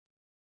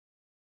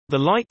The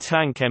light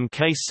tank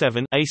Mk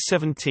VII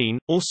A17,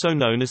 also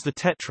known as the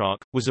Tetrarch,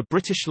 was a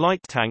British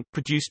light tank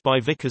produced by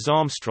Vickers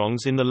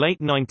Armstrongs in the late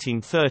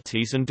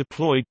 1930s and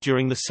deployed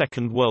during the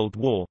Second World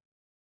War.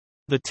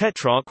 The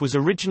Tetrarch was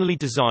originally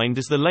designed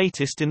as the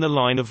latest in the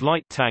line of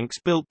light tanks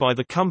built by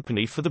the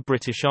company for the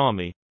British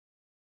Army.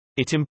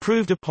 It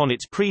improved upon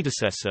its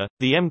predecessor,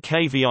 the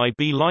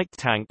MKVIB light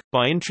tank,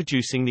 by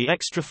introducing the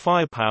extra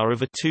firepower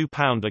of a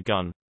 2-pounder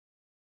gun.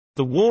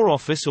 The War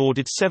Office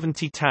ordered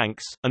 70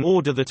 tanks, an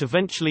order that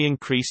eventually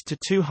increased to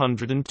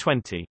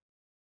 220.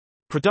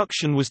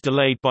 Production was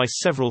delayed by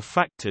several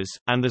factors,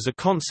 and as a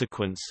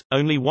consequence,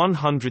 only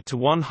 100 to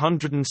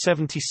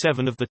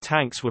 177 of the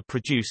tanks were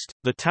produced.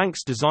 The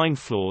tank's design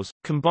flaws,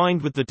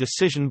 combined with the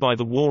decision by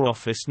the War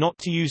Office not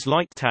to use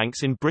light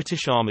tanks in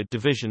British armoured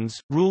divisions,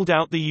 ruled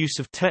out the use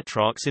of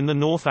Tetrarchs in the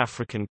North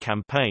African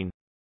campaign.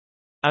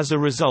 As a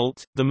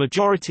result, the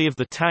majority of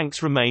the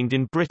tanks remained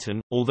in Britain,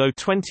 although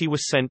 20 were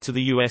sent to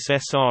the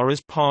USSR as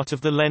part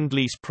of the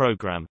Lend-lease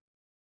program.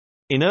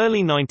 In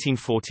early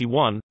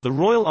 1941, the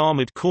Royal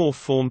Armoured Corps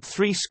formed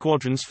 3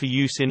 squadrons for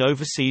use in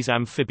overseas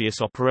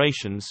amphibious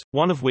operations,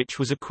 one of which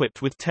was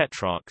equipped with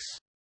Tetrarchs.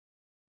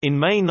 In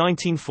May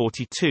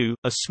 1942,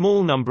 a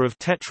small number of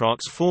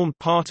Tetrarchs formed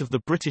part of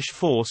the British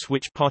force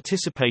which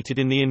participated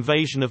in the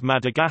invasion of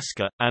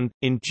Madagascar, and,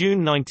 in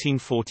June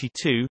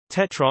 1942,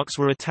 Tetrarchs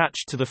were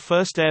attached to the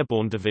 1st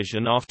Airborne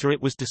Division after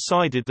it was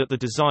decided that the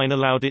design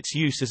allowed its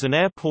use as an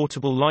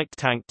air-portable light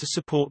tank to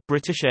support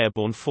British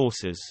airborne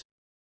forces.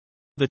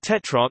 The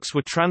Tetrarchs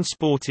were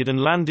transported and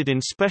landed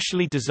in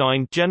specially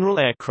designed General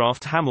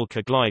Aircraft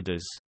Hamilcar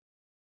gliders.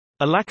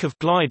 A lack of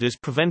gliders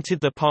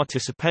prevented their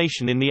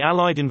participation in the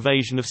Allied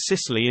invasion of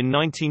Sicily in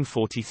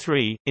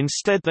 1943,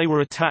 instead they were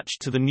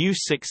attached to the new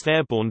 6th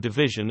Airborne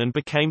Division and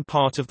became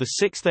part of the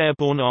 6th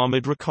Airborne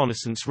Armoured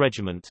Reconnaissance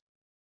Regiment.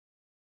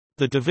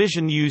 The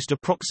division used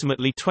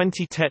approximately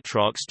 20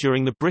 Tetrarchs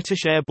during the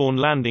British airborne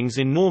landings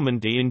in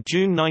Normandy in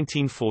June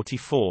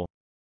 1944.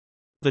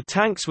 The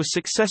tanks were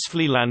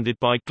successfully landed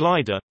by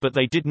glider, but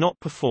they did not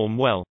perform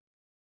well.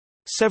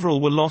 Several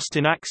were lost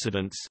in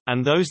accidents,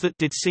 and those that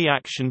did see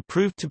action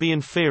proved to be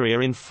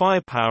inferior in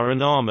firepower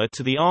and armor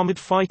to the armored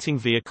fighting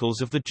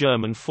vehicles of the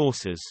German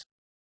forces.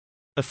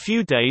 A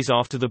few days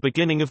after the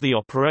beginning of the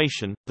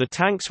operation, the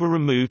tanks were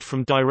removed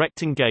from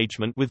direct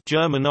engagement with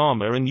German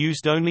armor and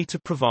used only to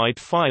provide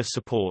fire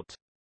support.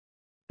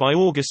 By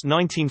August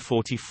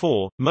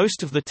 1944,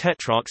 most of the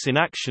Tetrarchs in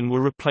action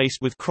were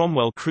replaced with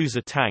Cromwell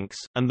cruiser tanks,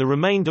 and the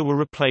remainder were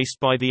replaced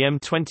by the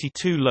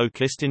M22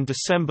 Locust in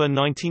December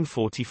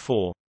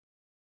 1944.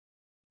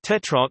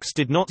 Tetrarchs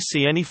did not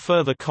see any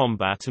further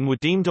combat and were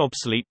deemed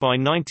obsolete by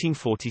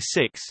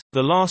 1946,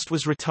 the last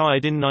was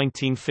retired in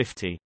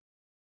 1950.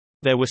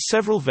 There were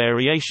several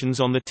variations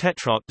on the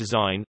Tetrarch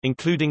design,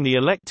 including the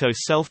Electo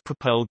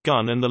self-propelled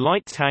gun and the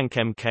light tank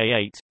Mk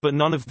VIII, but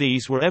none of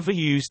these were ever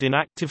used in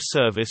active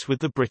service with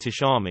the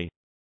British Army.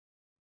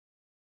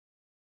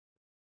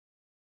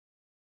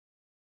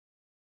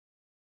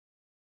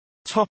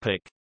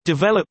 Topic: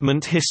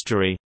 Development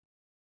history.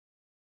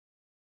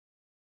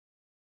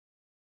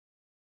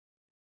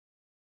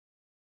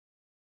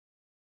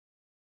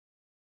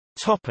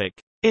 Topic: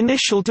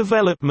 Initial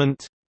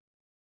development.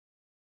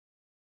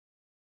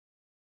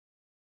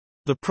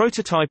 The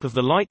prototype of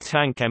the light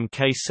tank Mk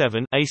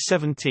VII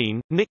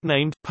A17,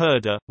 nicknamed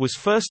Purda, was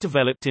first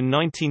developed in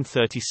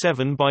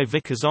 1937 by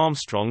Vickers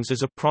Armstrongs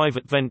as a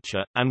private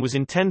venture, and was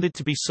intended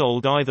to be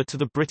sold either to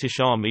the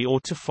British Army or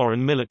to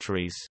foreign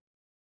militaries.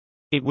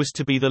 It was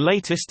to be the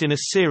latest in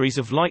a series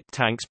of light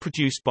tanks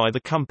produced by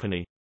the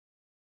company.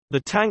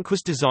 The tank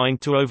was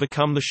designed to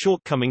overcome the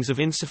shortcomings of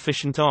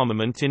insufficient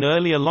armament in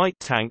earlier light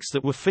tanks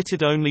that were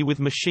fitted only with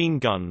machine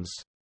guns.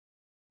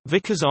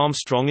 Vickers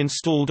Armstrong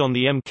installed on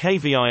the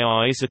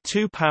MKVIIs a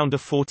 2-pounder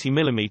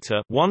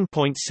 40mm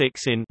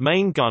 (1.6"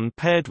 main gun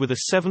paired with a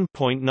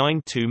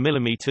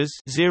 7.92mm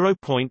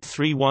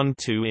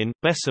 (0.312"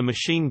 Besser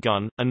machine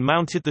gun, and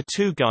mounted the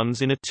two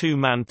guns in a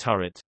 2-man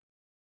turret.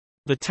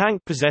 The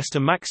tank possessed a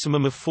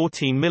maximum of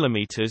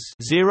 14mm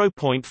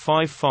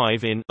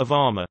 (0.55" of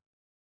armor.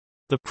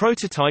 The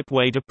prototype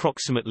weighed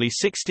approximately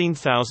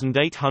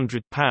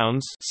 16,800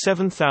 pounds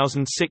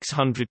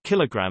 (7,600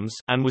 kilograms)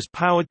 and was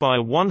powered by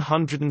a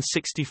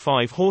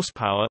 165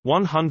 horsepower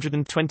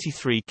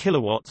 (123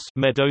 kilowatts)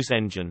 Meadows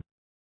engine.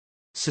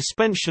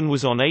 Suspension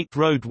was on 8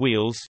 road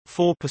wheels,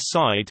 4 per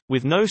side,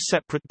 with no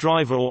separate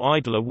driver or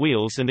idler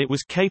wheels, and it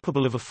was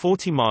capable of a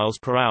 40 miles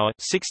per hour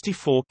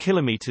 (64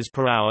 kilometers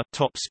per hour)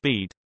 top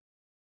speed.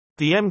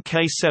 The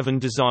Mk VII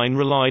design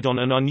relied on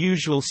an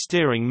unusual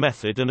steering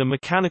method and a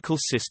mechanical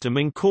system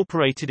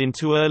incorporated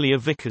into earlier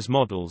Vickers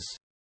models.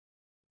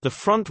 The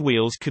front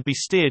wheels could be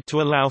steered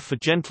to allow for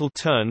gentle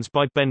turns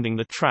by bending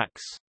the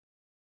tracks.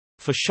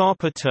 For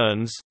sharper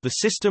turns, the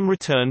system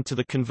returned to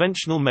the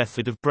conventional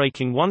method of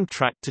braking one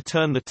track to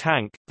turn the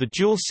tank. The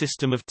dual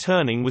system of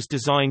turning was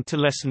designed to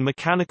lessen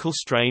mechanical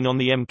strain on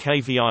the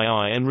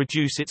MKVII and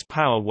reduce its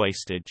power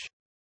wastage.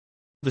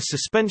 The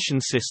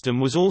suspension system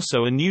was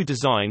also a new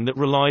design that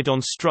relied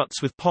on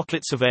struts with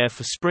pockets of air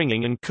for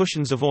springing and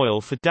cushions of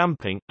oil for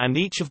damping, and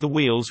each of the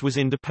wheels was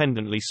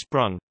independently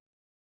sprung.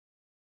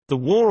 The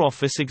War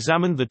Office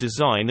examined the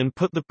design and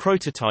put the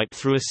prototype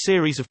through a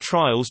series of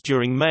trials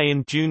during May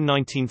and June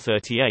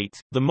 1938.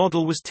 The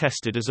model was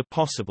tested as a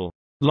possible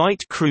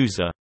light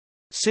cruiser,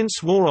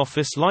 since War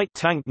Office light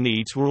tank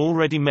needs were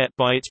already met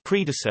by its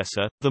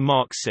predecessor, the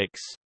Mark VI.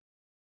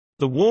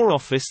 The War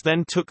Office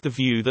then took the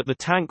view that the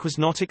tank was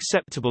not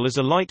acceptable as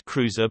a light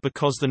cruiser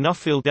because the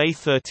Nuffield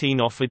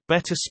A-13 offered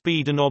better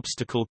speed and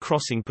obstacle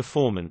crossing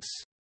performance.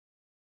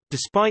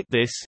 Despite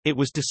this, it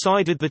was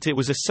decided that it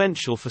was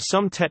essential for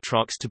some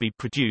Tetrarchs to be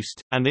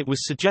produced, and it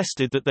was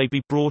suggested that they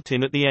be brought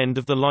in at the end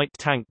of the light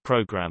tank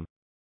program.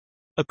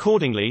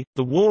 Accordingly,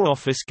 the War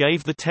Office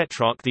gave the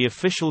Tetrarch the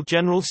official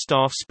General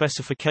Staff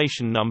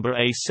Specification number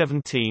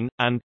A-17,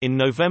 and, in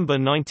November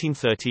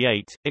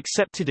 1938,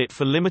 accepted it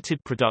for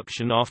limited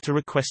production after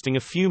requesting a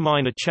few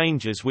minor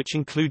changes which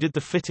included the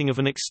fitting of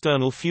an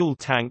external fuel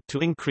tank to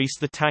increase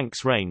the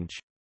tank's range.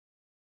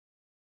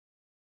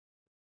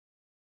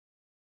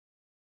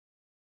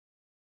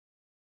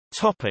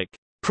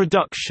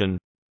 Production.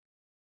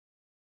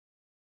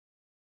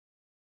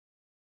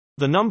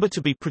 The number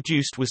to be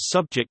produced was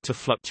subject to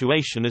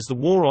fluctuation as the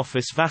War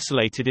Office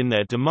vacillated in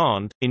their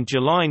demand. In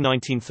July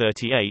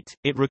 1938,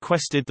 it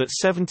requested that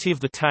 70 of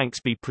the tanks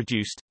be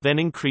produced, then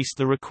increased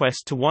the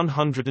request to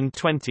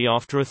 120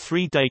 after a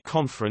 3-day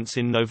conference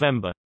in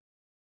November.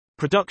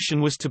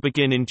 Production was to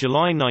begin in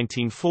July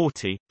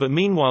 1940, but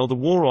meanwhile the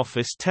War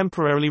Office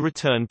temporarily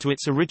returned to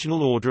its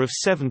original order of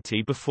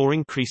 70 before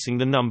increasing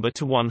the number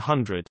to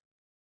 100.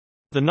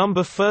 The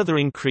number further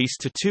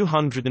increased to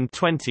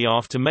 220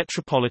 after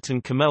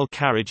Metropolitan Camel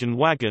Carriage and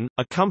Wagon,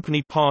 a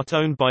company part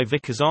owned by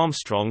Vickers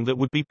Armstrong that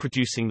would be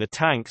producing the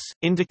tanks,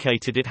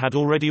 indicated it had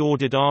already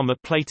ordered armor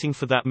plating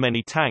for that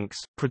many tanks.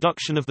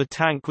 Production of the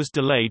tank was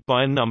delayed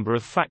by a number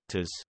of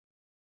factors.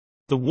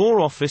 The War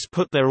Office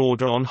put their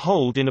order on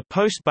hold in a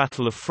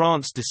post-Battle of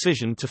France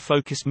decision to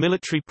focus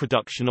military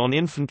production on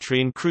infantry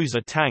and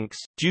cruiser tanks,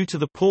 due to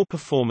the poor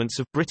performance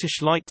of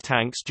British light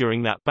tanks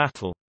during that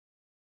battle.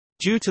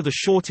 Due to the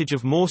shortage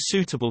of more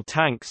suitable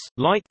tanks,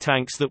 light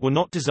tanks that were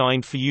not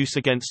designed for use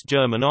against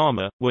German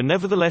armor, were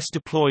nevertheless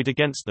deployed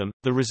against them.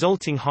 The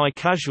resulting high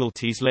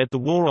casualties led the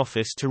War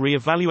Office to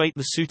re-evaluate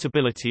the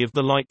suitability of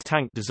the light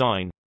tank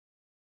design.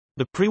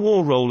 The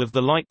pre-war role of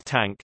the light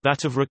tank,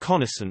 that of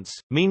reconnaissance,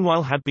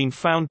 meanwhile had been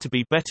found to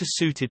be better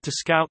suited to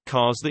scout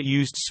cars that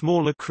used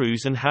smaller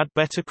crews and had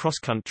better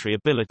cross-country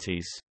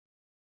abilities.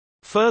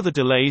 Further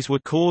delays were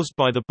caused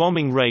by the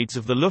bombing raids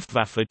of the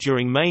Luftwaffe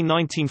during May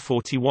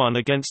 1941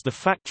 against the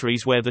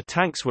factories where the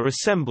tanks were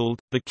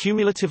assembled. The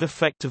cumulative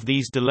effect of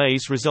these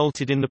delays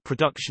resulted in the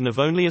production of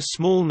only a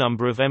small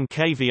number of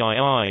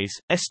MKVIIs.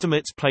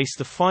 Estimates place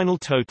the final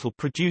total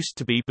produced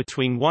to be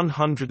between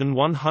 100 and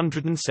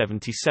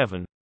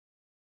 177.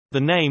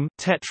 The name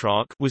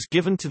Tetrarch was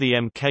given to the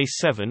Mk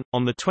VII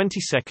on the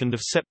 22nd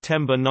of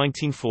September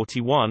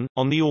 1941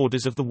 on the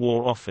orders of the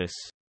War Office.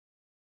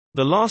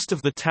 The last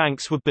of the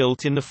tanks were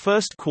built in the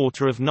first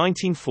quarter of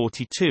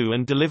 1942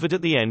 and delivered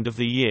at the end of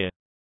the year.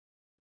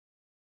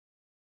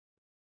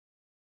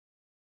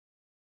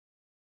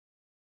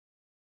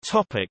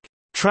 Topic: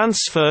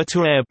 Transfer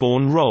to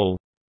airborne role.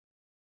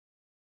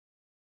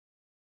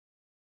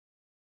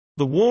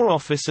 The War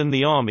Office and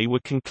the Army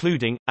were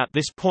concluding, at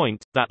this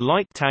point, that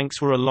light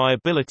tanks were a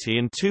liability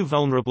and too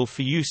vulnerable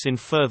for use in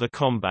further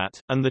combat,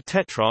 and the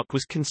Tetrarch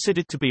was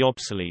considered to be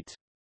obsolete.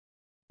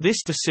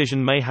 This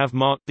decision may have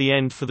marked the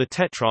end for the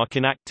Tetrarch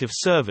in active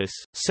service.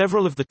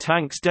 Several of the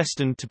tanks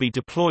destined to be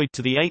deployed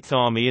to the 8th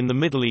Army in the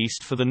Middle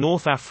East for the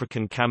North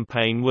African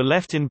campaign were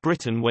left in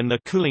Britain when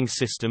their cooling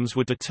systems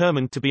were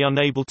determined to be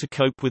unable to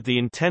cope with the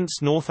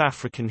intense North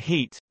African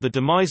heat. The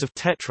demise of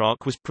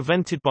Tetrarch was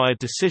prevented by a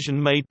decision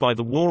made by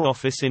the War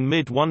Office in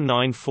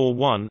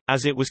mid-1941,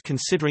 as it was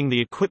considering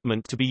the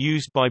equipment to be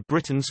used by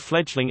Britain's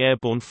fledgling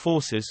airborne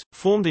forces,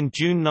 formed in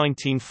June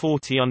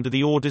 1940 under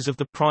the orders of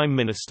the Prime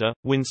Minister,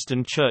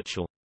 Winston Churchill.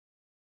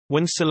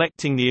 When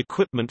selecting the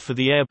equipment for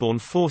the airborne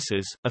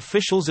forces,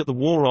 officials at the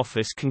War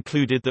Office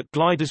concluded that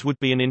gliders would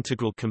be an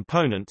integral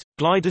component.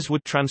 Gliders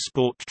would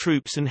transport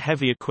troops and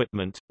heavy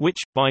equipment, which,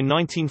 by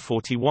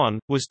 1941,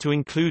 was to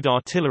include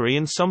artillery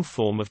and some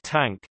form of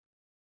tank.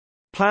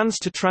 Plans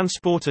to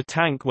transport a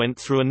tank went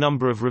through a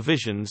number of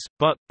revisions,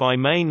 but, by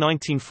May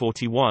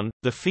 1941,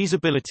 the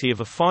feasibility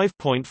of a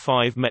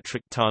 5.5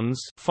 metric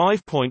tons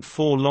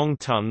 (5.4 long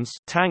tons)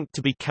 tank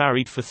to be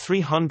carried for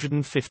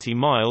 350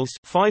 miles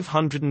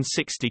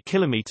 (560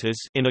 kilometers)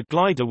 in a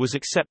glider was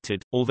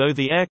accepted, although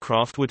the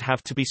aircraft would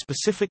have to be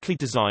specifically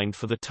designed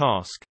for the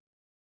task.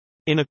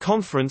 In a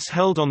conference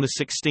held on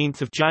 16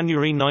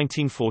 January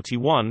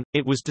 1941,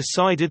 it was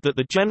decided that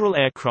the General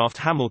Aircraft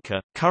Hamilcar,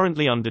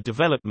 currently under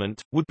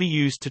development, would be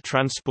used to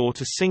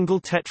transport a single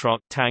Tetrarch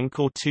tank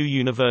or two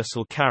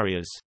universal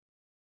carriers.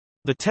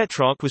 The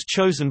Tetrarch was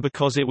chosen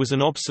because it was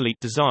an obsolete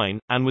design,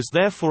 and was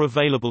therefore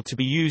available to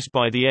be used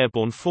by the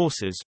airborne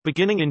forces.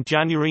 Beginning in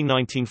January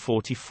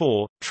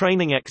 1944,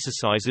 training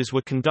exercises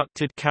were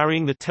conducted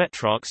carrying the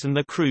Tetrarchs and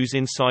their crews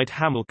inside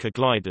Hamilcar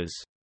gliders.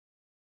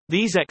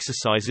 These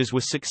exercises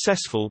were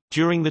successful.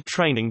 During the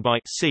training by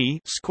C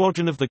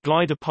Squadron of the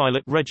Glider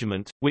Pilot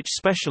Regiment, which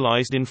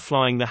specialized in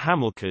flying the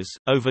Hamilcars,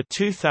 over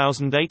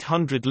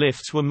 2,800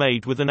 lifts were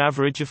made with an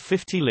average of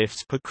 50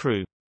 lifts per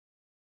crew.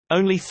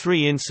 Only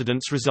 3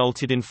 incidents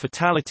resulted in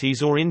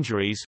fatalities or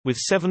injuries, with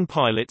 7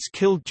 pilots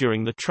killed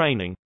during the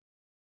training.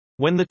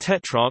 When the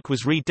Tetrarch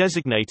was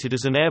redesignated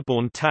as an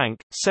airborne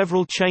tank,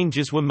 several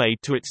changes were made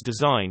to its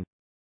design.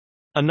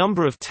 A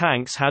number of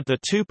tanks had their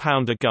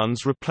 2-pounder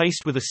guns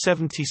replaced with a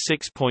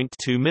 76.2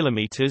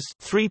 mm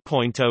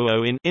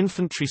 (3.00 in)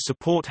 infantry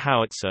support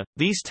howitzer.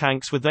 These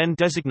tanks were then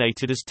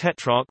designated as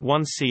Tetrarch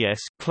 1CS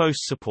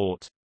close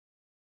support.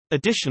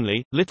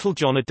 Additionally,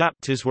 Littlejohn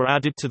adapters were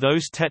added to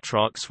those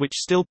Tetrarchs which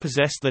still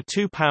possessed their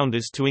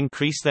 2-pounders to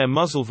increase their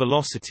muzzle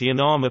velocity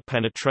and armor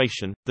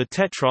penetration. The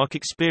Tetrarch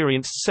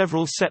experienced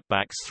several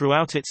setbacks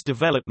throughout its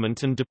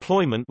development and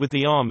deployment with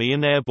the Army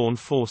and airborne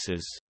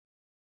forces.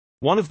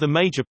 One of the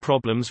major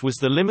problems was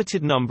the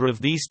limited number of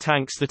these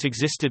tanks that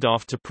existed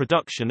after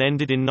production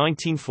ended in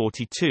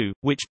 1942,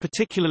 which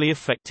particularly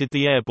affected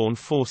the airborne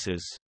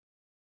forces.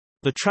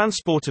 The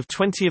transport of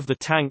 20 of the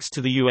tanks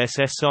to the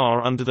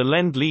USSR under the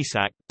Lend-lease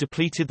Act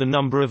depleted the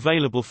number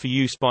available for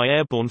use by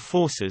airborne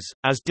forces,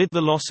 as did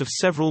the loss of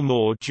several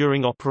more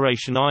during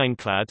Operation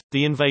Ironclad,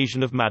 the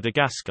invasion of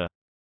Madagascar.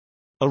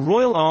 A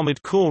Royal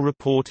Armoured Corps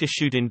report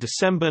issued in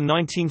December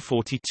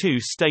 1942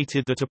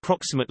 stated that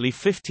approximately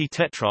 50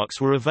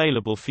 Tetrarchs were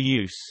available for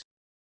use.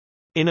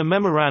 In a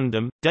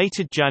memorandum,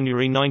 dated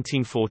January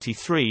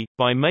 1943,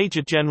 by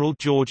Major General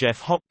George F.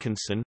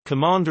 Hopkinson,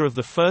 commander of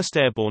the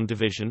 1st Airborne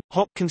Division,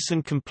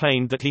 Hopkinson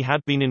complained that he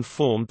had been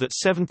informed that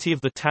 70 of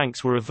the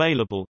tanks were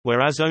available,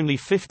 whereas only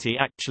 50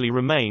 actually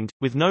remained,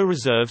 with no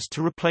reserves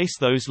to replace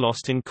those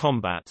lost in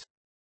combat.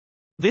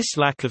 This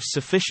lack of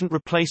sufficient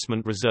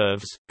replacement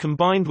reserves,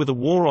 combined with a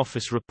War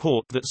Office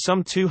report that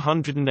some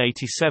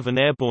 287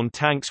 airborne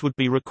tanks would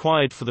be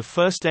required for the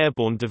 1st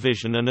Airborne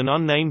Division and an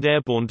unnamed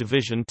airborne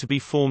division to be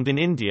formed in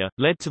India,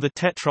 led to the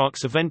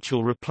Tetrarch's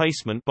eventual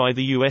replacement by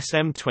the US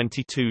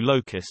M22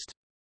 Locust.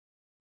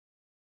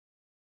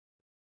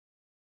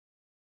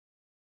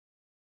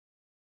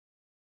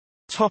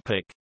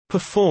 Topic: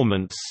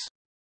 Performance.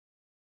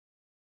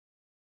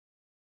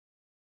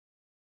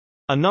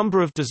 A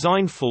number of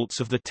design faults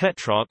of the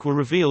Tetrarch were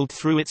revealed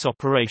through its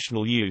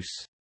operational use.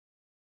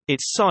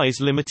 Its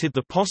size limited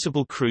the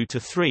possible crew to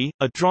 3,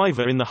 a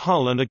driver in the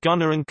hull and a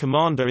gunner and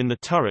commander in the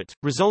turret,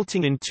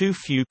 resulting in too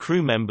few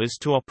crew members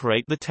to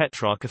operate the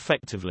Tetrarch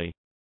effectively.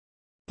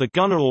 The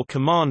gunner or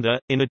commander,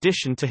 in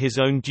addition to his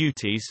own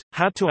duties,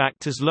 had to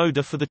act as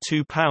loader for the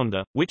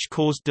 2-pounder, which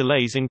caused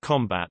delays in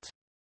combat.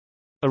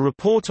 A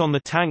report on the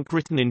tank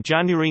written in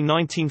January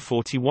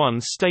 1941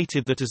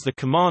 stated that as the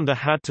commander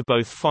had to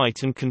both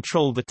fight and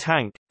control the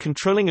tank,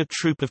 controlling a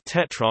troop of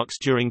Tetrarchs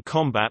during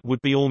combat would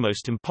be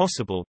almost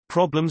impossible.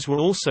 Problems were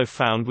also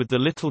found with the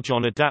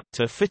Littlejohn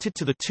adapter fitted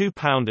to the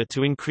 2-pounder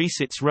to increase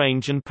its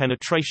range and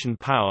penetration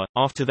power.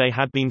 After they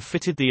had been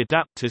fitted, the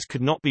adapters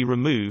could not be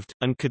removed,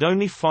 and could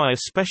only fire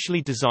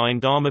specially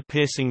designed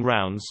armor-piercing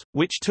rounds,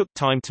 which took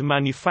time to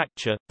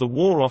manufacture. The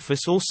War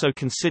Office also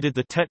considered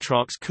the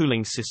Tetrarch's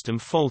cooling system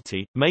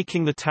faulty,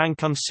 making the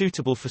tank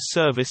unsuitable for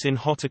service in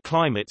hotter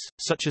climates,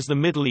 such as the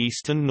Middle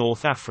East and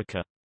North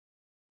Africa.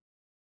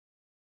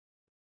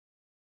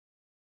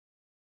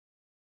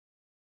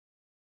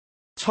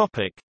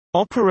 Topic: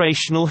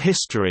 Operational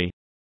history.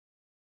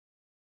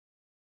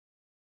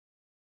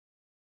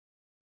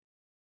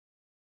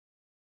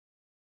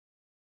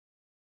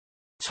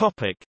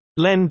 Topic: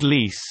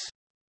 Lend-lease.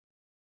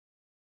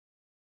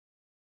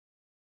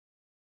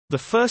 The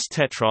first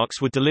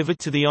Tetrarchs were delivered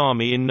to the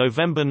Army in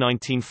November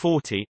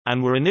 1940,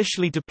 and were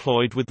initially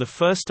deployed with the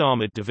 1st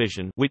Armoured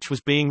Division, which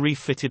was being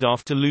refitted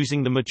after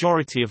losing the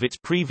majority of its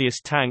previous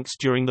tanks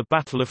during the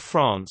Battle of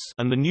France,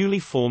 and the newly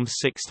formed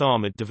 6th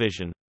Armoured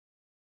Division.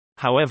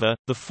 However,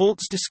 the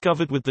faults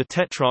discovered with the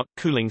Tetrarch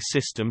cooling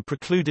system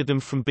precluded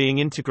them from being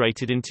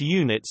integrated into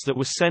units that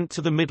were sent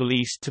to the Middle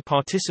East to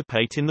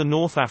participate in the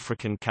North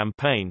African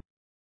campaign.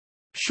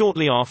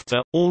 Shortly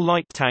after, all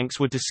light tanks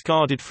were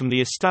discarded from the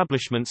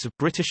establishments of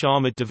British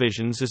armoured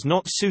divisions as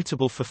not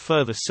suitable for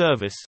further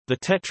service. The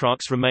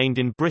Tetrarchs remained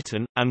in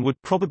Britain, and would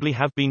probably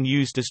have been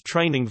used as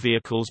training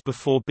vehicles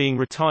before being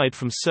retired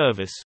from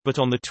service, but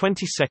on the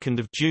 22nd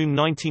of June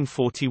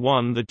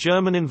 1941 the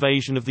German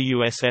invasion of the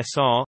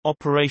USSR,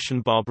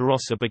 Operation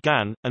Barbarossa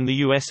began, and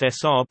the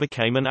USSR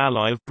became an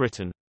ally of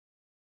Britain.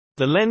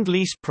 The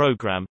Lend-lease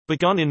program,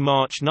 begun in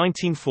March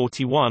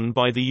 1941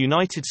 by the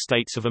United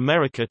States of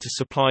America to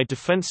supply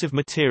defensive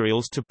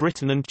materials to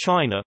Britain and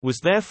China, was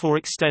therefore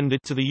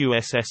extended to the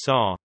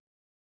USSR.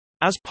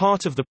 As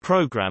part of the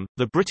program,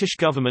 the British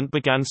government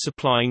began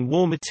supplying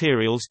war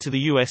materials to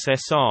the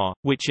USSR,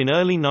 which in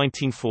early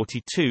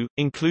 1942,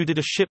 included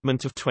a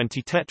shipment of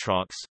 20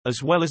 Tetrarchs,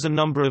 as well as a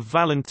number of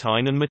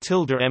Valentine and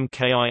Matilda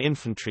Mk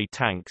infantry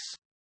tanks.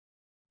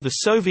 The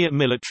Soviet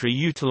military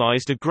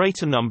utilized a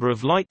greater number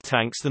of light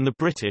tanks than the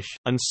British,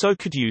 and so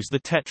could use the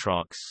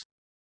Tetrarchs.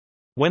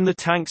 When the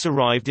tanks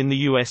arrived in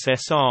the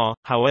USSR,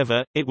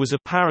 however, it was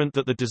apparent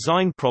that the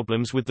design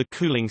problems with the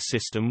cooling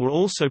system were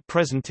also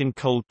present in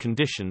cold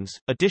conditions.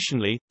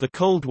 Additionally, the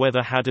cold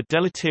weather had a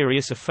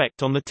deleterious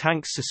effect on the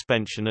tank's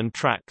suspension and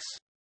tracks.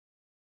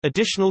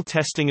 Additional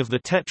testing of the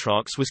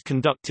Tetrarchs was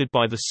conducted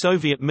by the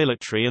Soviet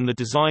military, and the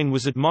design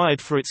was admired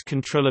for its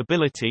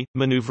controllability,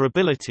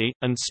 maneuverability,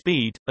 and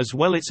speed, as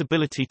well as its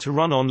ability to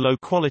run on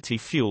low-quality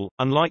fuel,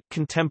 unlike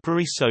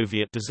contemporary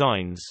Soviet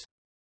designs.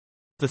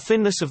 The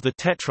thinness of the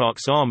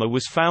Tetrarch's armor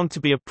was found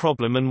to be a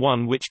problem, and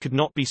one which could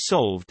not be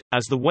solved,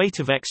 as the weight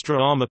of extra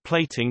armor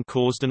plating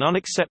caused an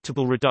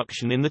unacceptable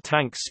reduction in the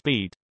tank's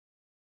speed.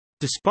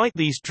 Despite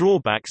these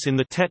drawbacks in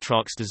the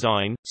Tetrarch's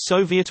design,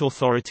 Soviet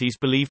authorities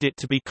believed it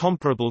to be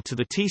comparable to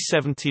the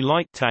T-70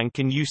 light tank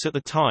in use at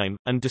the time,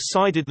 and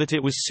decided that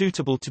it was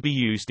suitable to be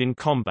used in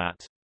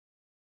combat.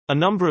 A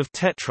number of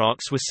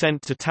Tetrarchs were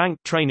sent to tank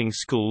training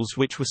schools,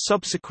 which were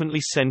subsequently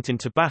sent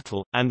into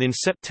battle, and in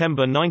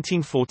September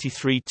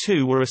 1943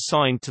 two were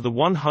assigned to the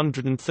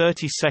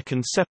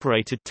 132nd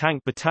Separated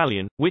Tank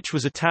Battalion, which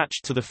was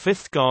attached to the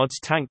 5th Guards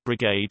Tank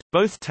Brigade.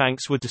 Both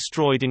tanks were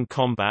destroyed in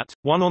combat,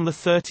 one on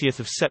 30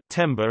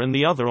 September and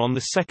the other on 2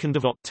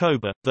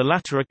 October, the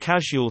latter a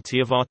casualty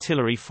of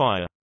artillery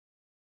fire.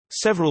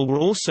 Several were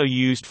also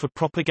used for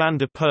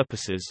propaganda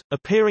purposes,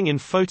 appearing in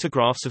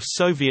photographs of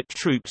Soviet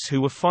troops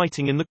who were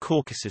fighting in the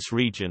Caucasus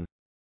region.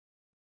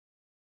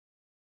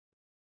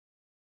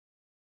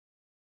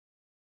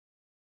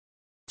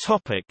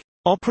 Topic: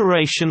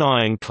 Operation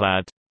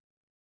Ironclad.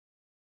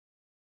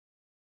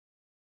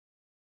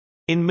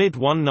 In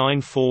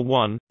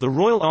mid-1941, the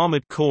Royal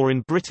Armoured Corps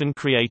in Britain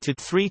created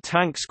 3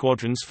 tank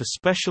squadrons for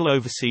special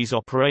overseas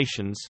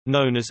operations,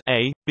 known as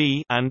A,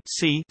 B, and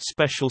C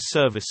Special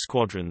Service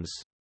Squadrons.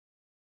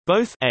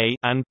 Both A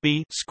and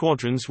B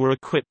squadrons were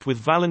equipped with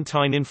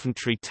Valentine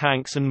infantry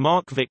tanks and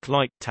Mark Vic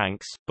light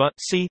tanks, but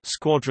C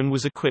squadron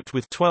was equipped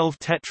with 12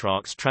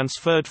 Tetrarchs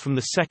transferred from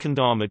the 2nd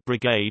Armoured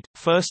Brigade,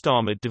 1st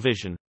Armoured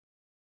Division.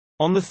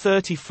 On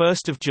 31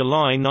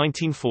 July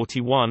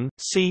 1941,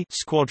 C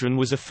squadron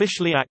was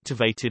officially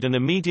activated and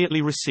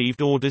immediately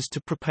received orders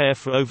to prepare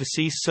for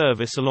overseas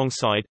service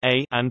alongside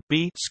A and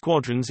B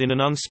squadrons in an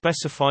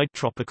unspecified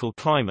tropical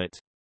climate.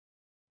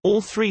 All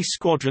 3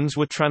 squadrons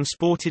were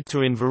transported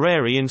to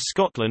Inverary in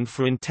Scotland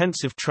for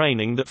intensive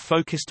training that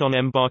focused on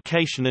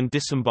embarkation and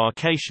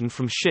disembarkation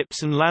from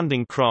ships and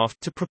landing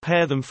craft to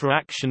prepare them for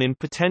action in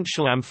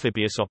potential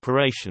amphibious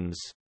operations.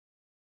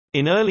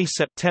 In early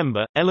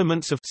September,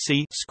 elements of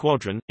C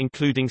Squadron,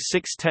 including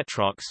 6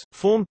 Tetrarchs,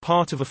 formed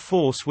part of a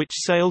force which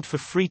sailed for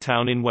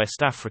Freetown in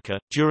West Africa.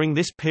 During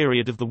this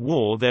period of the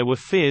war, there were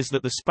fears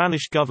that the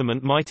Spanish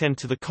government might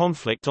enter the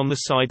conflict on the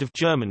side of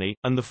Germany,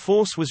 and the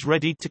force was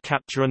ready to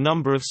capture a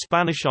number of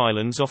Spanish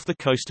islands off the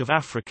coast of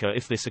Africa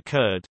if this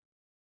occurred.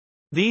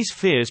 These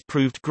fears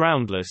proved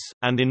groundless,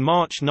 and in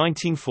March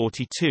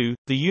 1942,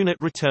 the unit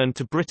returned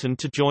to Britain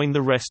to join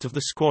the rest of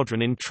the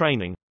squadron in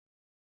training.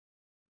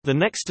 The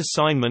next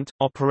assignment,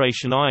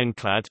 Operation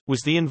Ironclad,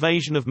 was the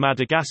invasion of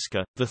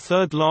Madagascar, the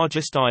 3rd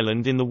largest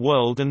island in the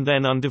world and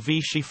then under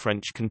Vichy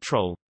French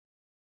control.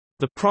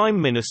 The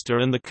Prime Minister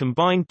and the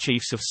combined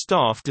Chiefs of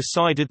Staff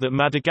decided that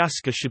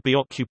Madagascar should be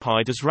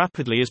occupied as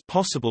rapidly as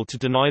possible to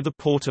deny the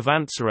port of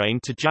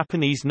Antsirain to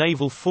Japanese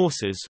naval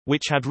forces,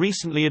 which had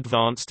recently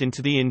advanced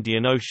into the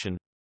Indian Ocean.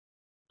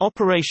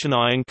 Operation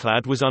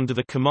Ironclad was under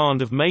the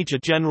command of Major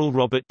General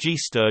Robert G.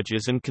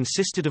 Sturgis and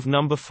consisted of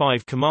No.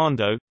 5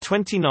 Commando,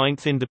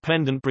 29th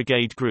Independent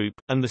Brigade Group,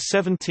 and the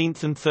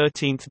 17th and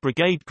 13th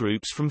Brigade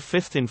Groups from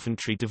 5th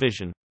Infantry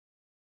Division.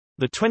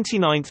 The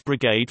 29th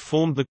Brigade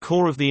formed the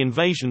core of the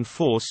invasion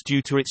force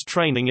due to its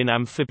training in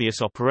amphibious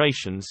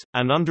operations,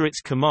 and under its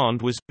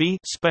command was B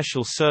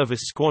Special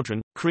Service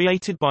Squadron,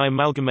 created by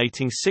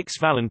amalgamating 6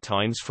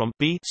 Valentines from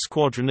B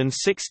Squadron and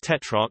 6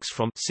 Tetrarchs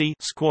from C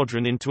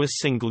Squadron into a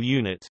single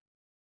unit.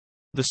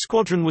 The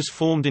squadron was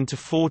formed into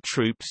 4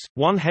 troops,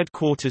 1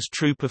 headquarters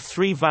troop of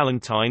 3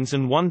 Valentines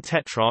and 1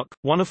 Tetrarch,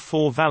 1 of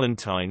 4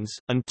 Valentines,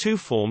 and 2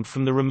 formed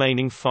from the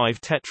remaining 5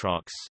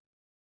 Tetrarchs.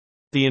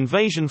 The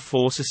invasion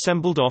force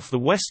assembled off the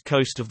west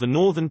coast of the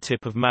northern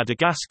tip of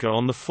Madagascar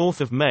on 4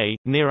 May,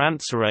 near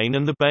Antsirain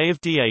and the Bay of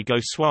Diego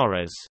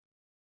Suarez.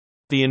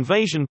 The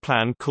invasion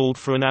plan called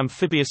for an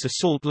amphibious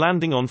assault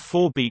landing on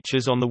 4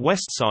 beaches on the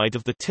west side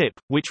of the tip,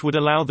 which would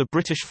allow the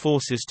British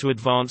forces to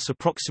advance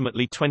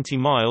approximately 20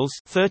 miles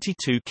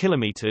 (32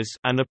 kilometers)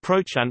 and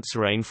approach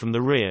Antsirain from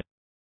the rear.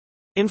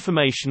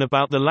 Information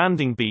about the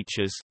landing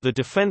beaches, the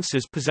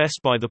defences possessed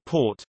by the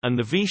port, and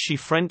the Vichy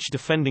French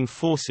defending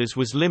forces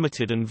was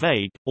limited and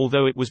vague,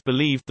 although it was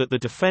believed that the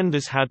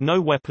defenders had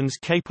no weapons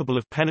capable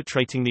of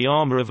penetrating the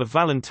armour of a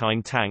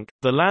Valentine tank.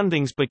 The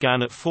landings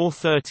began at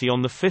 4:30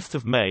 on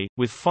 5 May,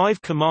 with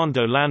 5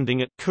 commando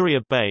landing at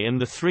Courier Bay and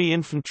the 3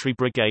 infantry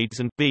brigades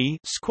and B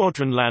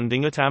squadron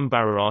landing at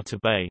Ambarata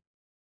Bay.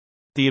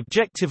 The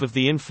objective of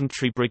the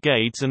infantry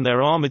brigades and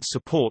their armoured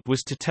support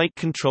was to take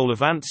control of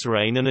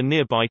Antsirain and a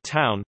nearby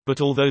town,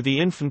 but although the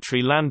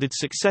infantry landed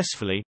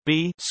successfully,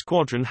 B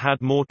squadron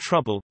had more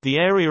trouble. The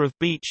area of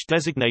beach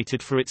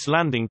designated for its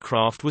landing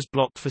craft was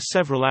blocked for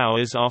several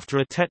hours after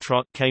a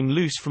Tetrarch came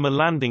loose from a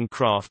landing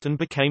craft and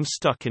became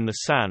stuck in the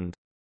sand.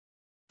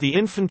 The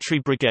infantry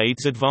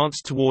brigades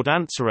advanced toward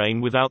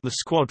Antsirain without the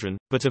squadron,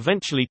 but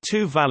eventually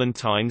 2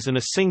 Valentines and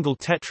a single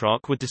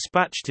Tetrarch were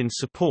dispatched in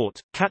support,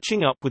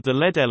 catching up with the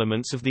lead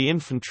elements of the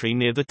infantry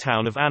near the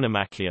town of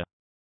Animachia.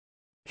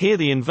 Here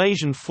the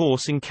invasion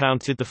force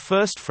encountered the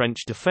first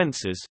French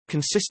defences,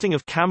 consisting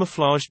of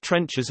camouflaged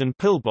trenches and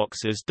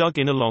pillboxes dug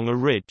in along a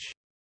ridge.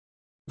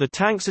 The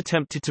tanks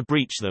attempted to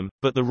breach them,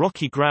 but the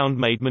rocky ground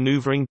made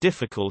maneuvering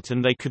difficult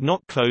and they could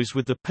not close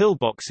with the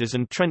pillboxes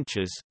and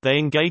trenches. They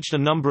engaged a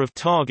number of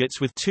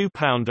targets with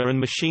 2-pounder and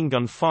machine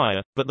gun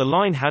fire, but the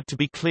line had to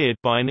be cleared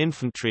by an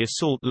infantry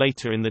assault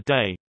later in the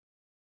day.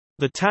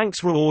 The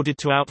tanks were ordered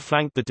to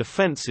outflank the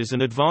defences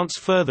and advance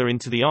further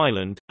into the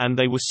island, and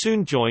they were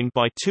soon joined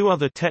by 2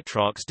 other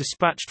Tetrarchs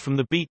dispatched from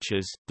the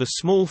beaches. The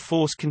small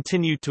force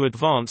continued to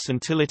advance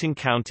until it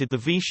encountered the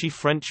Vichy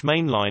French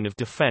main line of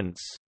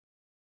defence.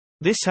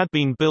 This had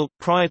been built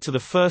prior to the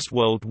First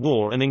World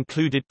War and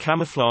included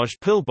camouflaged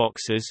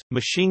pillboxes,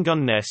 machine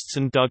gun nests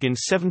and dug-in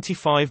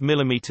 75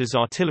 mm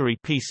artillery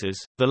pieces.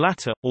 The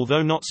latter,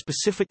 although not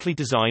specifically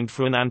designed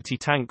for an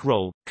anti-tank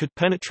role, could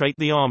penetrate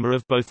the armor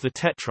of both the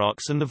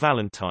Tetrarchs and the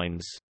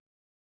Valentines.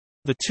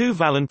 The 2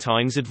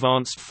 Valentines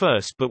advanced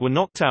first but were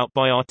knocked out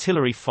by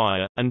artillery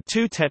fire, and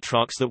 2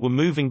 Tetrarchs that were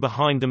moving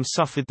behind them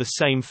suffered the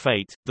same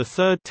fate. The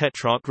 3rd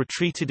Tetrarch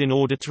retreated in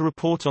order to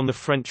report on the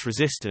French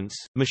resistance,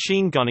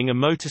 machine gunning a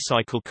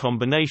motorcycle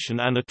combination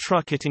and a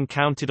truck it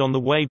encountered on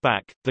the way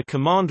back. The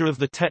commander of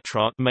the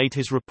Tetrarch made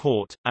his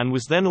report, and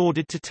was then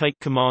ordered to take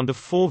command of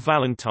 4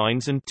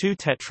 Valentines and 2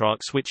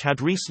 Tetrarchs which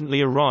had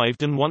recently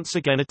arrived and once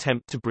again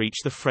attempt to breach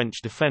the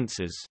French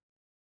defences.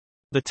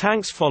 The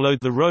tanks followed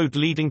the road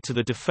leading to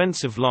the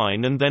defensive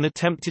line and then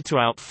attempted to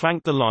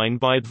outflank the line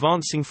by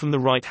advancing from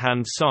the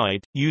right-hand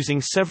side, using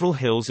several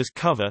hills as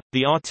cover.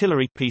 The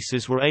artillery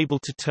pieces were able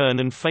to turn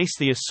and face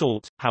the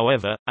assault,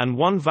 however, and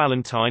 1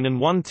 Valentine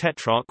and 1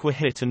 Tetrarch were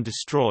hit and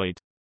destroyed.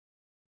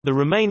 The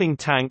remaining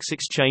tanks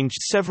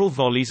exchanged several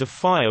volleys of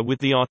fire with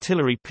the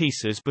artillery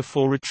pieces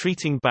before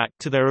retreating back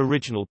to their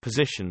original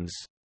positions.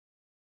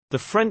 The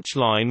French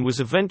line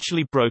was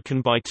eventually broken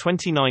by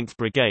 29th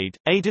Brigade,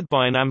 aided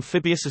by an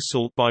amphibious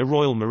assault by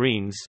Royal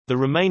Marines. The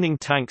remaining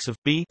tanks of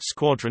B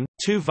Squadron,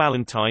 2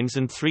 Valentines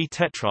and 3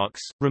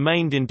 Tetrarchs,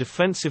 remained in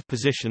defensive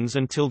positions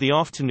until the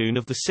afternoon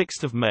of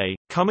 6 May,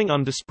 coming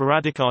under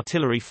sporadic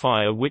artillery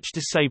fire which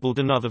disabled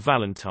another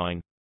Valentine.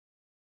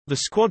 The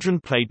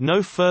squadron played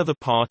no further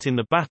part in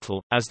the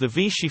battle, as the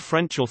Vichy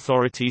French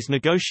authorities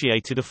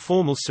negotiated a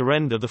formal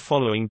surrender the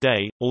following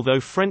day, although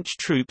French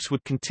troops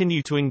would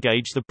continue to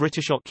engage the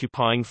British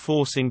occupying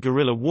force in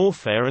guerrilla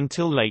warfare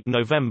until late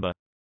November.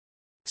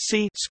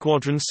 C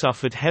Squadron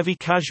suffered heavy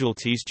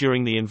casualties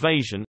during the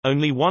invasion.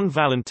 Only 1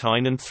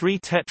 Valentine and 3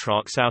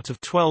 Tetrarchs out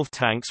of 12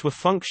 tanks were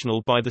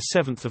functional by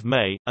 7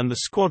 May, and the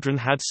squadron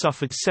had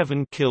suffered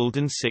 7 killed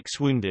and 6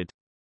 wounded.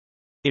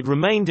 It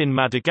remained in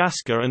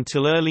Madagascar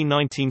until early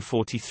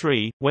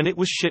 1943, when it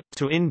was shipped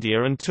to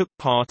India and took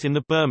part in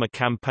the Burma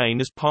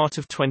campaign as part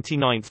of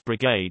 29th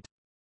Brigade.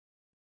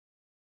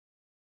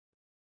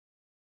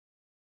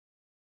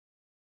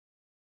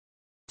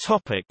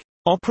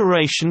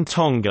 Operation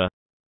Tonga.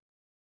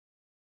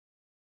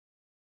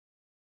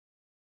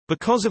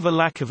 Because of a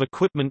lack of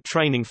equipment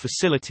training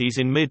facilities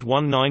in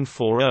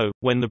mid-1940,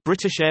 when the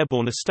British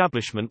Airborne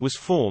establishment was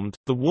formed,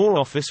 the War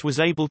Office was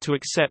able to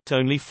accept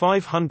only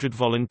 500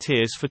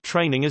 volunteers for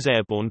training as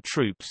airborne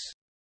troops.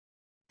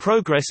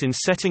 Progress in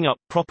setting up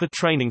proper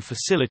training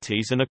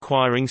facilities and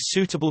acquiring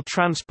suitable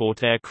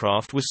transport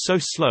aircraft was so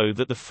slow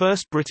that the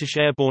first British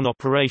airborne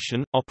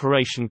operation,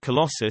 Operation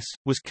Colossus,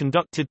 was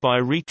conducted by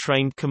a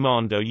retrained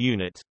commando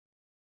unit.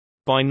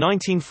 By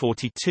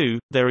 1942,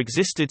 there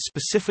existed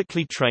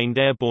specifically trained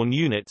airborne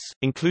units,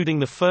 including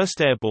the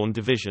 1st Airborne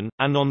Division,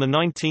 and on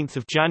 19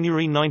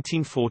 January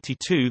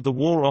 1942 the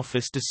War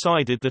Office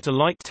decided that a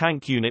light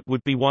tank unit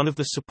would be one of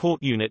the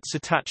support units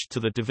attached to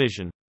the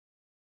division.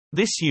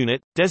 This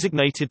unit,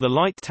 designated the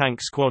Light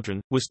Tank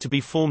Squadron, was to be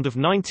formed of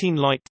 19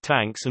 light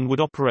tanks and would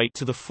operate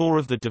to the fore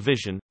of the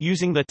division,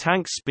 using their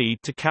tank speed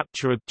to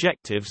capture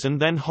objectives and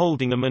then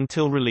holding them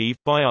until relieved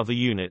by other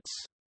units.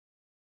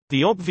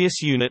 The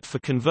obvious unit for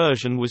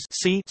conversion was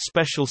C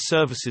Special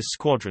Services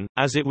Squadron,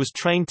 as it was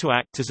trained to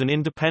act as an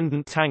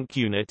independent tank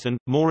unit and,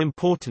 more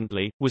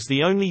importantly, was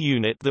the only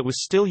unit that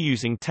was still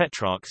using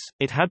Tetrarchs.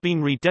 It had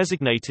been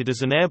redesignated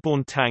as an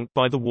airborne tank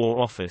by the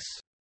War Office.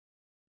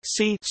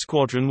 C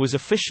Squadron was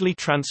officially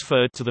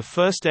transferred to the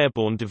 1st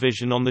Airborne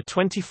Division on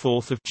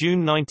 24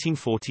 June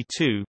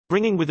 1942,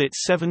 bringing with it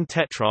 7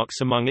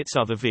 Tetrarchs among its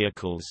other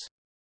vehicles.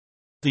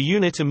 The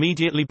unit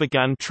immediately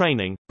began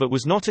training, but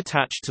was not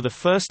attached to the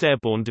 1st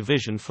Airborne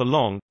Division for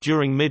long.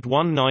 During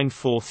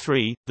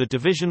mid-1943, the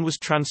division was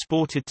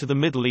transported to the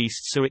Middle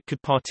East so it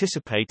could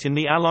participate in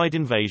the Allied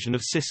invasion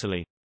of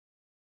Sicily.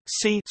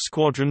 C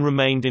Squadron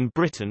remained in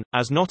Britain,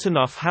 as not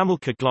enough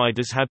Hamilcar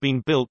gliders had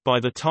been built by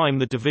the time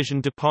the division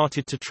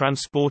departed to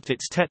transport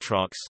its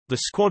Tetrarchs. The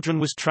squadron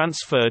was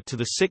transferred to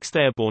the 6th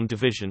Airborne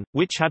Division,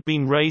 which had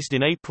been raised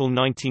in April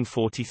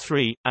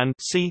 1943, and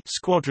C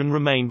Squadron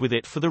remained with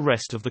it for the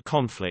rest of the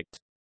conflict.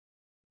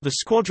 The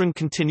squadron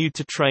continued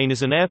to train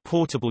as an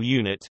air-portable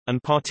unit,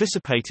 and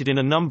participated in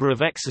a number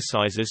of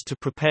exercises to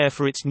prepare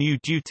for its new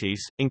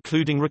duties,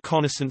 including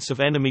reconnaissance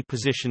of enemy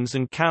positions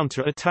and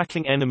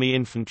counter-attacking enemy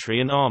infantry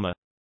and armor.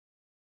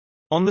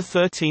 On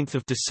 13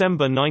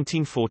 December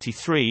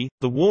 1943,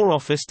 the War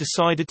Office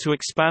decided to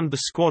expand the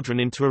squadron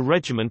into a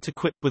regiment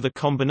equipped with a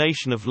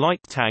combination of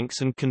light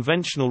tanks and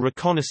conventional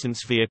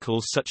reconnaissance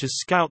vehicles such as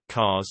scout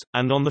cars,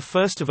 and on 1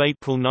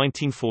 April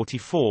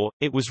 1944,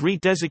 it was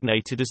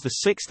redesignated as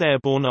the 6th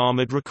Airborne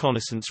Armored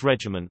Reconnaissance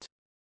Regiment.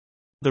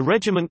 The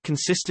regiment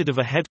consisted of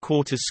a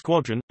headquarters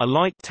squadron, a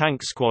light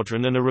tank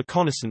squadron and a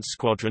reconnaissance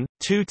squadron.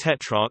 2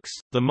 Tetrarchs,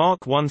 the Mark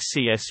I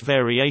CS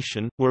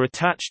variation, were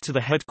attached to the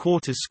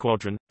headquarters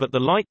squadron, but the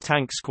light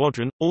tank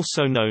squadron,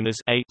 also known as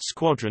A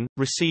Squadron,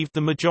 received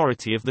the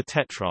majority of the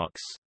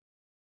Tetrarchs.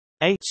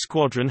 A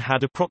Squadron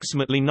had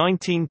approximately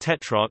 19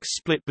 Tetrarchs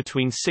split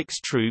between 6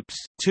 troops,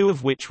 2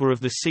 of which were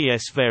of the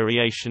CS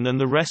variation and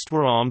the rest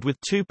were armed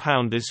with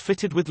 2-pounders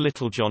fitted with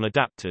Littlejohn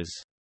adapters.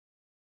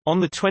 On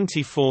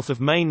 24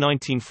 May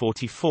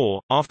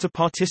 1944, after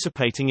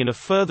participating in a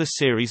further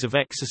series of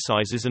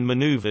exercises and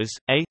maneuvers,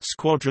 A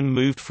Squadron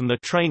moved from the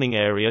training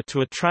area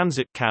to a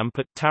transit camp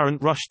at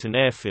Tarrant-Rushton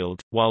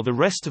Airfield, while the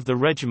rest of the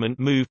regiment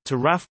moved to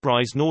RAF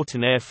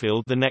Brize-Norton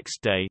Airfield the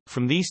next day.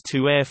 From these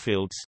 2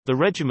 airfields, the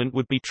regiment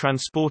would be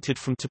transported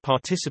from to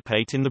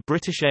participate in the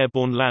British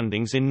airborne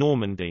landings in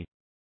Normandy.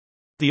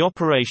 The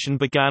operation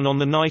began on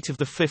the night of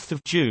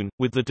 5 June,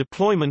 with the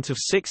deployment of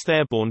 6th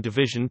Airborne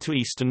Division to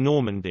eastern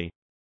Normandy.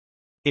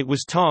 It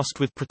was tasked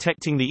with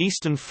protecting the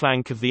eastern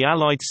flank of the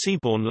Allied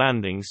seaborne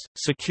landings,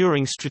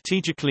 securing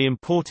strategically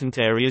important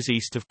areas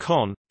east of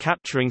Caen,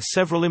 capturing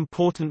several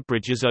important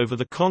bridges over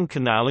the Caen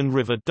Canal and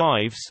River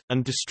Dives,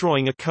 and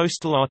destroying a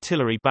coastal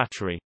artillery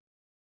battery.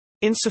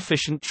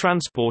 Insufficient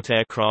transport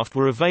aircraft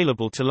were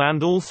available to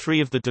land all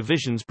 3 of the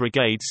division's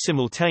brigades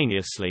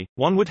simultaneously.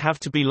 One would have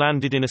to be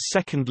landed in a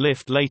second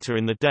lift later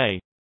in the day.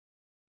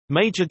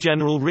 Major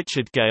General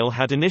Richard Gale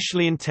had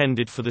initially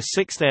intended for the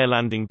 6th Air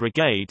Landing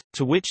Brigade,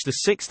 to which the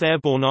 6th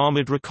Airborne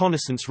Armored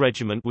Reconnaissance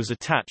Regiment was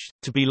attached,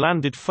 to be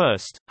landed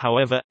first.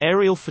 However,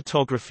 aerial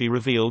photography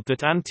revealed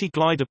that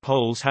anti-glider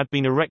poles had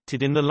been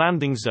erected in the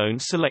landing zone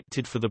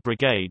selected for the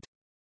brigade.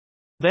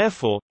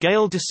 Therefore,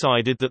 Gale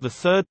decided that the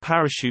 3rd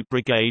Parachute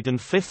Brigade and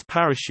 5th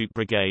Parachute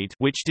Brigade,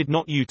 which did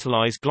not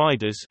utilize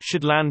gliders,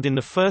 should land in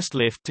the first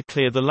lift to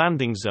clear the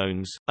landing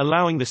zones,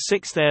 allowing the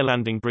 6th Air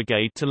Landing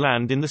Brigade to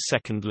land in the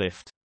second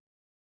lift.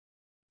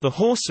 The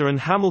Horsa and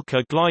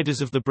Hamilcar gliders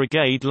of the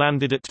brigade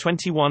landed at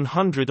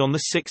 2100 on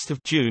 6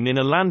 June in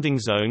a landing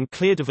zone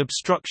cleared of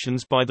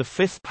obstructions by the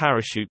 5th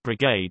Parachute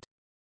Brigade.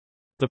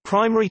 The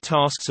primary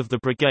tasks of the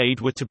brigade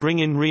were to bring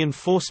in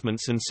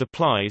reinforcements and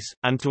supplies,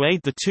 and to aid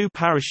the 2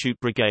 parachute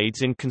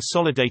brigades in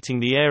consolidating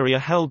the area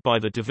held by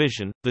the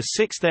division. The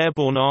 6th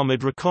Airborne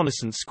Armored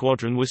Reconnaissance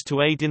Squadron was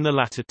to aid in the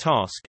latter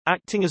task,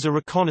 acting as a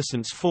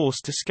reconnaissance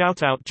force to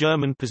scout out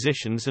German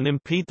positions and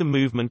impede the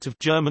movement of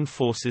German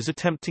forces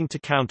attempting to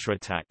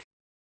counterattack.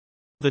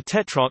 The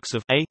Tetrarchs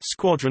of A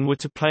Squadron were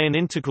to play an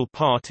integral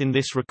part in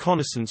this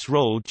reconnaissance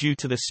role due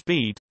to their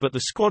speed, but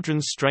the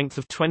squadron's strength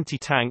of 20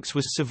 tanks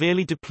was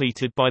severely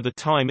depleted by the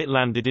time it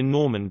landed in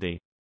Normandy.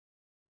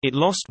 It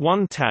lost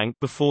 1 tank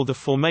before the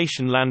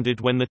formation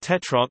landed when the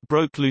Tetrarch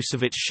broke loose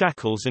of its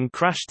shackles and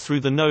crashed through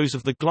the nose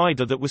of the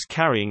glider that was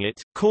carrying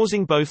it,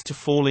 causing both to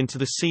fall into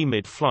the sea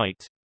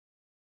mid-flight.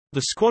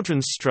 The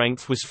squadron's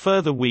strength was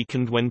further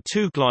weakened when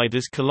 2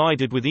 gliders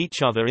collided with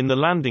each other in the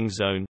landing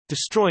zone,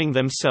 destroying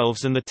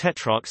themselves and the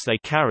Tetrarchs they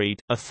carried.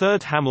 A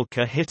 3rd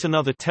Hamilcar hit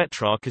another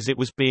Tetrarch as it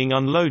was being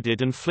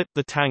unloaded and flipped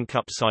the tank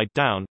upside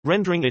down,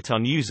 rendering it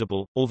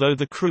unusable, although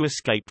the crew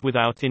escaped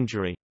without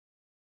injury.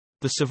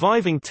 The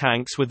surviving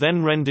tanks were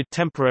then rendered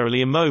temporarily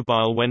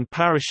immobile when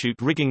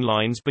parachute rigging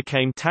lines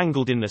became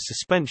tangled in their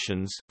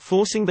suspensions,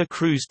 forcing their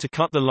crews to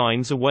cut the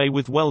lines away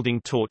with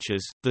welding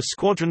torches. The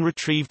squadron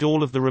retrieved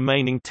all of the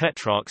remaining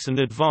Tetrarchs and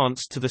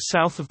advanced to the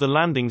south of the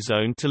landing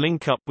zone to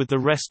link up with the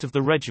rest of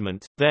the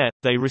regiment. There,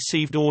 they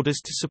received orders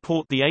to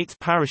support the 8th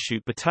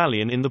Parachute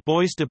Battalion in the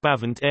Bois de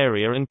Bavent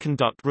area and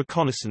conduct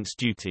reconnaissance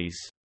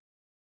duties.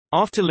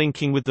 After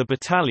linking with the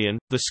battalion,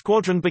 the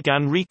squadron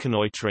began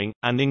reconnoitering,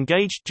 and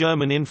engaged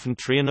German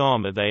infantry and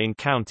armor they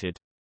encountered.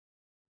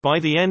 By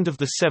the end of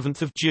 7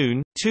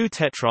 June, 2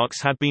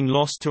 Tetrarchs had been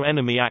lost to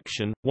enemy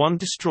action, one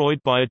destroyed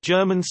by a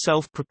German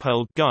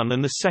self-propelled gun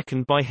and the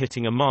second by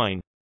hitting a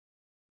mine.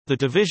 The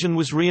division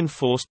was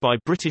reinforced by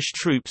British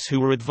troops who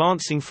were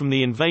advancing from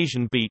the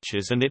invasion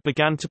beaches, and it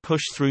began to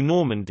push through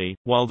Normandy,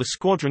 while the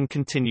squadron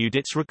continued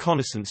its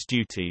reconnaissance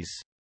duties.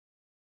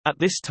 At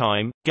this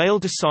time, Gale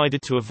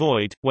decided to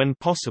avoid, when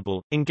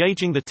possible,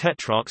 engaging the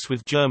Tetrarchs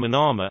with German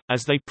armor,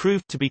 as they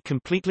proved to be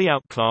completely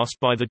outclassed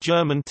by the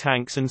German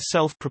tanks and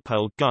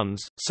self-propelled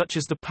guns, such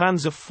as the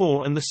Panzer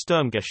IV and the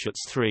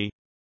Sturmgeschütz III.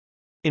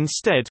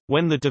 Instead,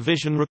 when the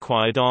division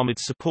required armored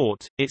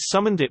support, it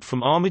summoned it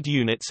from armored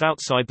units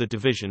outside the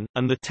division,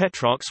 and the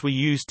Tetrarchs were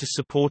used to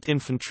support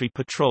infantry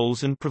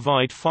patrols and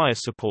provide fire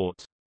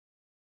support.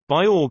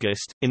 By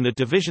August, in the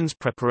division's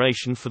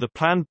preparation for the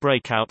planned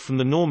breakout from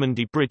the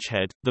Normandy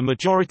bridgehead, the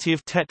majority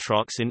of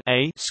Tetrarchs in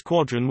A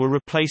Squadron were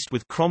replaced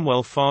with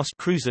Cromwell fast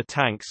cruiser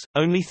tanks.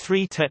 Only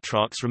 3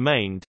 Tetrarchs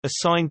remained,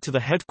 assigned to the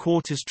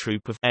headquarters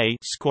troop of A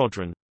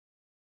Squadron.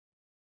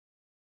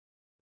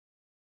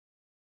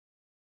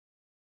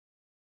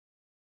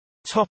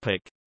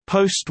 Topic: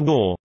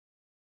 Post-war.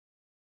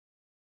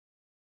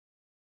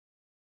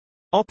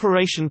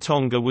 Operation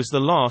Tonga was the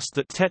last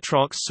that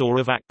Tetrarchs saw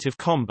of active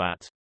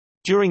combat.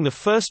 During the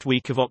first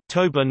week of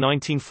October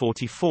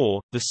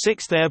 1944, the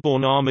 6th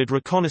Airborne Armored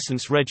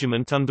Reconnaissance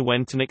Regiment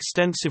underwent an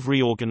extensive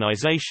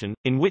reorganization,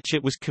 in which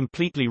it was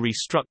completely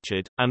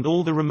restructured, and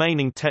all the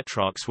remaining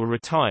Tetrarchs were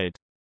retired.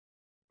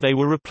 They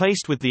were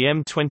replaced with the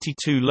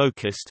M22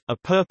 Locust, a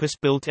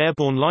purpose-built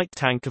airborne light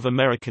tank of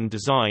American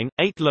design.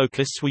 8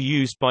 Locusts were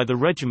used by the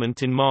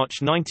regiment in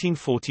March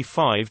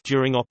 1945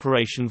 during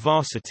Operation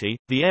Varsity,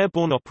 the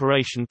airborne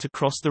operation to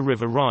cross the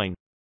River Rhine.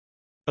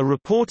 A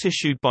report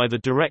issued by the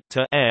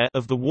Director Air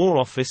of the War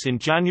Office in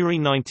January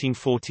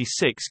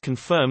 1946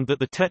 confirmed that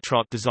the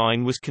Tetrarch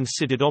design was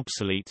considered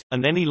obsolete,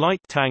 and any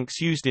light tanks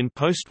used in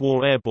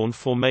post-war airborne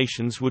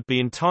formations would be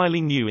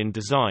entirely new in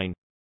design.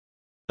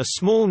 A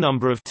small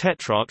number of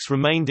Tetrarchs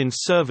remained in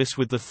service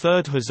with the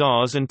 3rd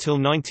Hussars until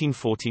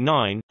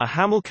 1949. A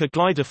Hamilcar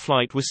glider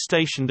flight was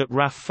stationed at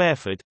RAF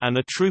Fairford, and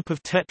a troop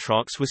of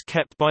Tetrarchs was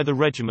kept by the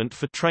regiment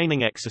for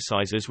training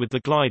exercises with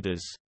the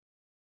gliders.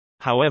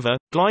 However,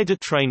 glider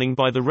training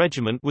by the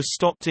regiment was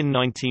stopped in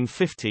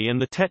 1950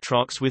 and the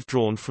Tetrarchs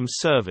withdrawn from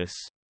service.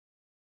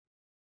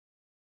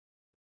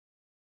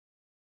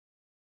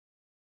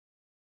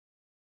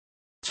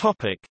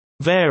 Topic: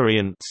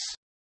 Variants.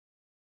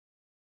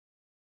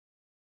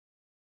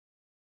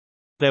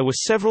 There were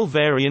several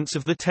variants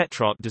of the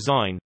Tetrarch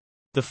design.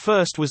 The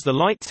first was the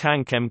light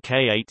tank Mk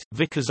VIII,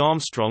 Vickers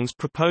Armstrong's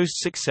proposed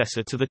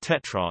successor to the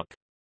Tetrarch.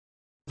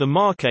 The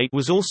Mark VIII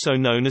was also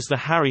known as the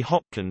Harry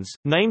Hopkins,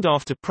 named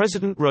after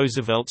President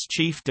Roosevelt's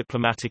chief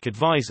diplomatic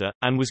advisor,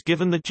 and was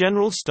given the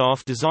General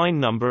Staff Design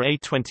Number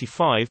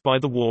A25 by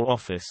the War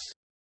Office.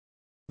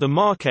 The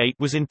Mark VIII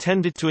was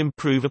intended to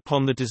improve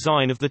upon the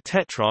design of the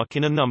Tetrarch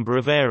in a number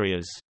of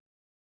areas.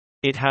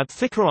 It had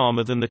thicker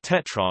armor than the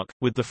Tetrarch,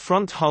 with the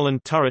front hull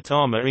and turret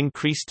armor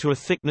increased to a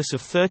thickness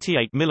of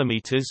 38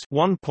 mm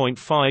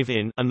 (1.5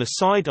 in) and the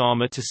side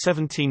armor to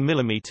 17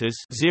 mm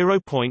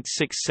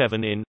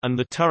 (0.67 in), and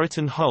the turret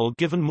and hull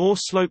given more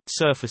sloped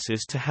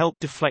surfaces to help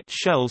deflect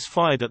shells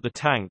fired at the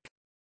tank.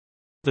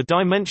 The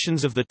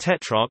dimensions of the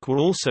Tetrarch were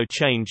also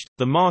changed.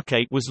 The Mark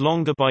VIII was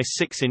longer by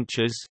 6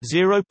 inches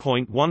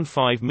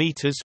 (0.15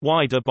 meters),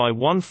 wider by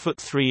 1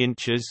 foot 3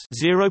 inches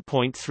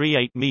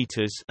 (0.38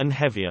 meters), and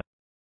heavier.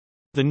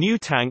 The new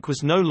tank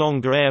was no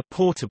longer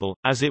air-portable,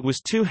 as it was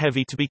too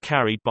heavy to be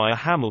carried by a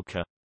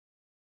Hamilcar.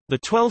 The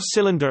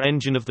 12-cylinder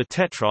engine of the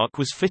Tetrarch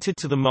was fitted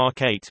to the Mark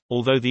VIII,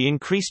 although the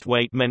increased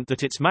weight meant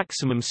that its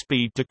maximum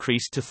speed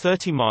decreased to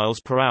 30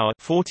 miles per hour,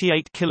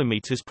 48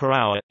 kilometers per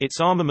hour.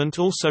 Its armament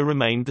also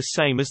remained the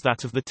same as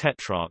that of the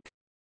Tetrarch.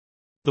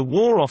 The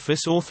War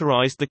Office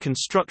authorized the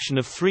construction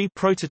of 3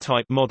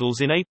 prototype models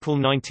in April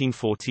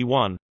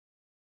 1941.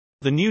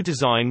 The new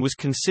design was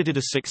considered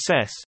a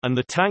success, and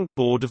the Tank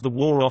Board of the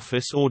War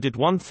Office ordered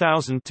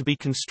 1,000 to be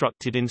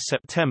constructed in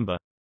September.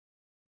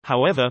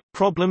 However,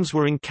 problems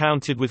were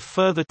encountered with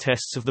further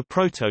tests of the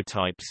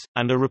prototypes,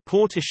 and a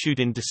report issued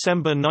in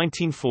December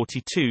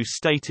 1942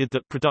 stated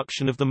that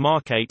production of the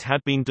Mark VIII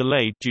had been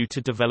delayed due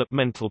to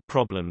developmental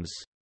problems.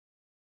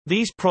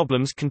 These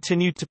problems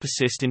continued to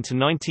persist into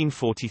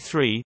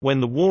 1943, when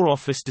the War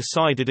Office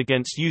decided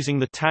against using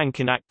the tank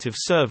in active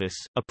service.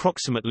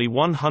 Approximately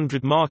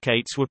 100 Mark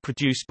VIIIs were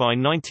produced by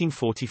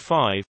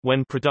 1945.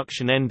 When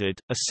production ended,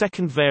 a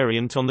second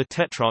variant on the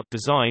Tetrarch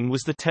design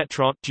was the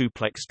Tetrarch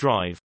duplex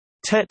drive,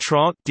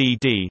 Tetrarch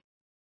DD.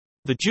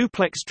 The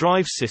duplex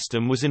drive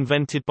system was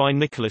invented by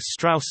Nicholas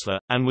Straussler,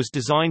 and was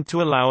designed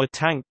to allow a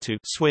tank to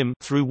swim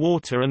through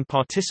water and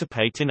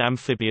participate in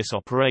amphibious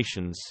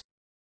operations.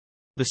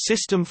 The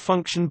system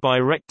functioned by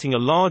erecting a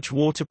large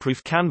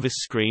waterproof canvas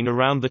screen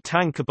around the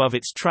tank above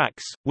its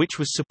tracks, which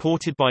was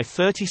supported by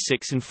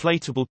 36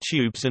 inflatable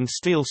tubes and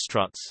steel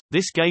struts.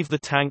 This gave the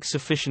tank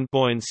sufficient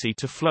buoyancy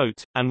to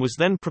float, and was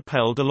then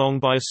propelled along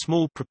by a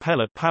small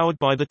propeller powered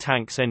by the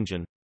tank's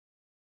engine.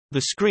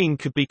 The screen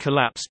could be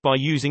collapsed by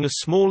using a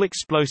small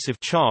explosive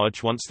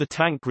charge once the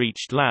tank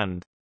reached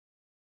land.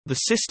 The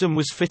system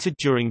was fitted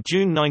during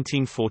June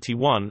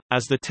 1941.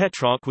 As the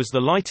Tetrarch was the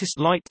lightest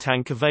light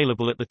tank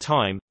available at the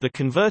time, the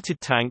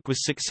converted tank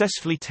was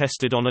successfully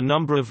tested on a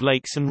number of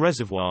lakes and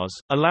reservoirs,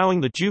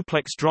 allowing the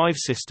duplex drive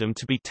system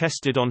to be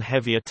tested on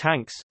heavier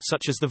tanks,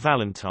 such as the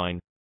Valentine.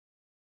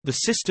 The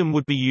system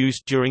would be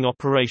used during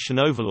Operation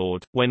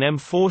Overlord, when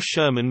M4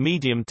 Sherman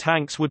medium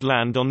tanks would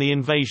land on the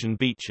invasion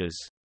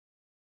beaches.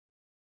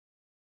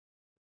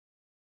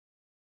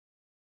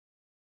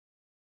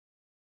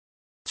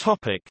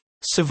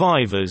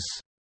 Survivors.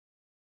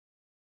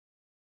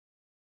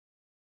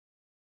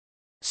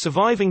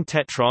 Surviving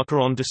Tetrarch are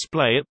on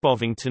display at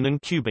Bovington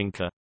and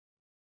Kubinka.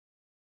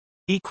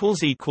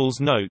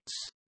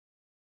 Notes